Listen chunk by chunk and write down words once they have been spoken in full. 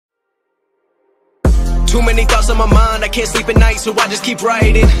Too many thoughts on my mind, I can't sleep at night, so I just keep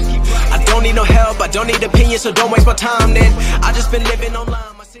writing. I don't need no help, I don't need opinions, so don't waste my time then. I just been living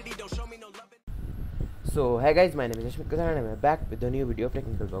online, my city don't show me no love. So hey guys, my name is Ashmit Kazan and I'm back with a new video of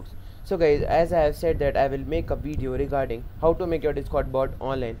Technical Vlogs. So guys, as I have said that I will make a video regarding how to make your Discord bot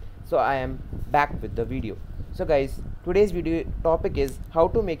online, so I am back with the video. So guys, today's video topic is how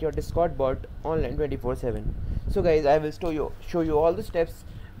to make your Discord bot online 24/7. So guys, I will show you all the steps,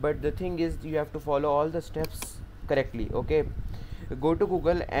 but the thing is you have to follow all the steps correctly. Okay, go to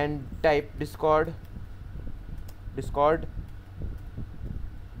Google and type Discord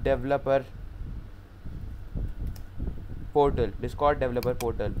developer portal.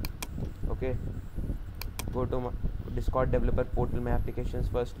 Okay, go to my Discord developer portal, my applications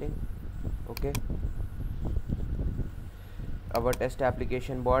first link. Okay, our test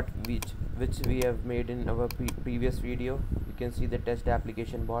application bot which we have made in our previous video. You can see the test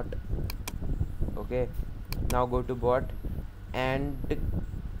application bot. Okay, now go to bot and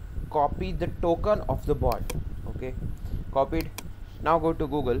copy the token of the bot. Okay, copied. Now go to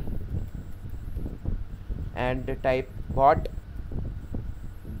Google and type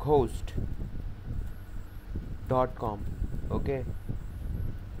botghost.com. okay,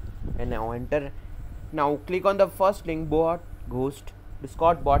 and now enter. Now click on the first link, bot ghost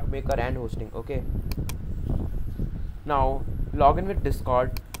Discord bot maker and hosting. Okay, now log in with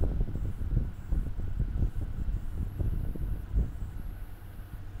Discord.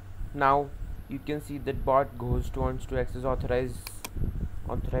 Now you can see that bot ghost wants to access authorize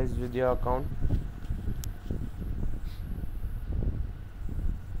with your account.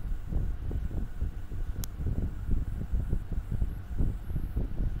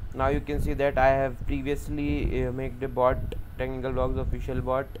 Now you can see that I have previously made the bot Technical Vlogs official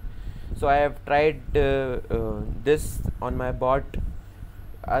bot, so I have tried this on my bot.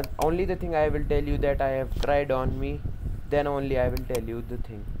 Only the thing I will tell you that I have tried on me, then only I will tell you the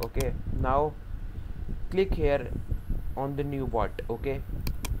thing. Okay, now click here on the new bot. Okay,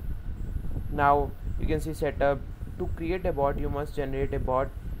 now you can see setup. To create a bot, you must generate a bot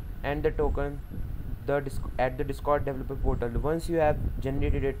and the token at the Discord developer portal. Once you have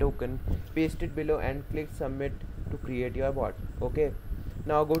generated a token, paste it below and click submit to create your bot. Okay,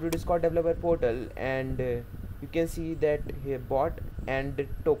 now go to Discord developer portal and you can see that here bot and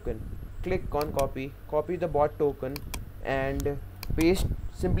token. Click on copy the bot token and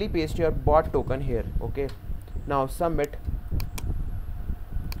simply paste your bot token here. Okay, now submit.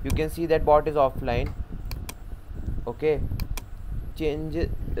 You can see that bot is offline. Okay,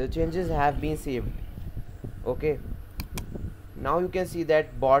 changes have been saved. Okay, now you can see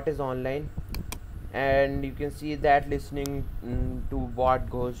that bot is online and you can see that listening to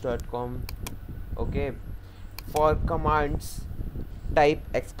botghost.com. Okay, for commands type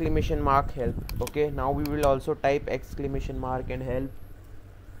 !help. Okay, now we will also type ! and help.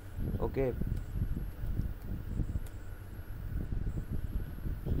 Okay,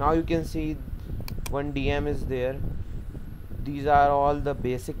 now you can see one DM is there. These are all the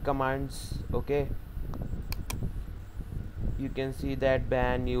basic commands. Okay, you can see that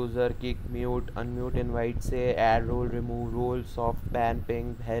ban user, kick, mute, unmute, invite, say, add role, remove role, soft ban,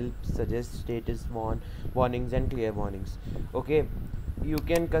 ping, help, suggest, status, warnings and clear warnings. Okay, you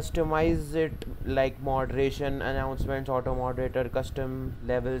can customize it like moderation, announcements, auto moderator, custom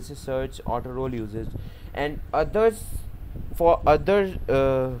levels, search, auto role usage and others. For other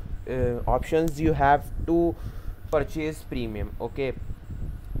options you have to purchase premium. Okay,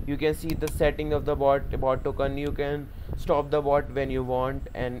 you can see the setting of the bot token. You can stop the bot when you want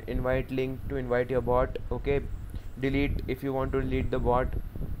and invite link to invite your bot. Okay, delete if you want to delete the bot.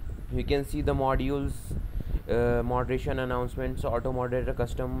 You can see the modules, moderation, announcements, auto moderator,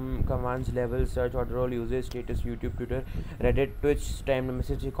 custom commands, level, search, auto role usage, status, YouTube, Twitter, Reddit, Twitch, timed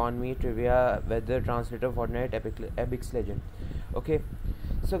message, economy, trivia, weather, translator, Fortnite, Apex Legend. Okay,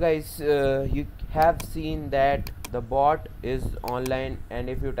 so guys, you have seen that the bot is online, and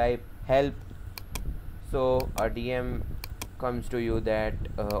if you type help, so a DM comes to you that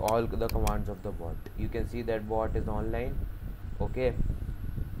all the commands of the bot. You can see that bot is online. Okay,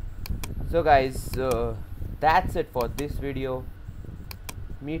 so guys, that's it for this video.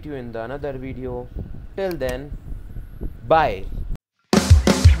 Meet you in the another video. Till then, bye.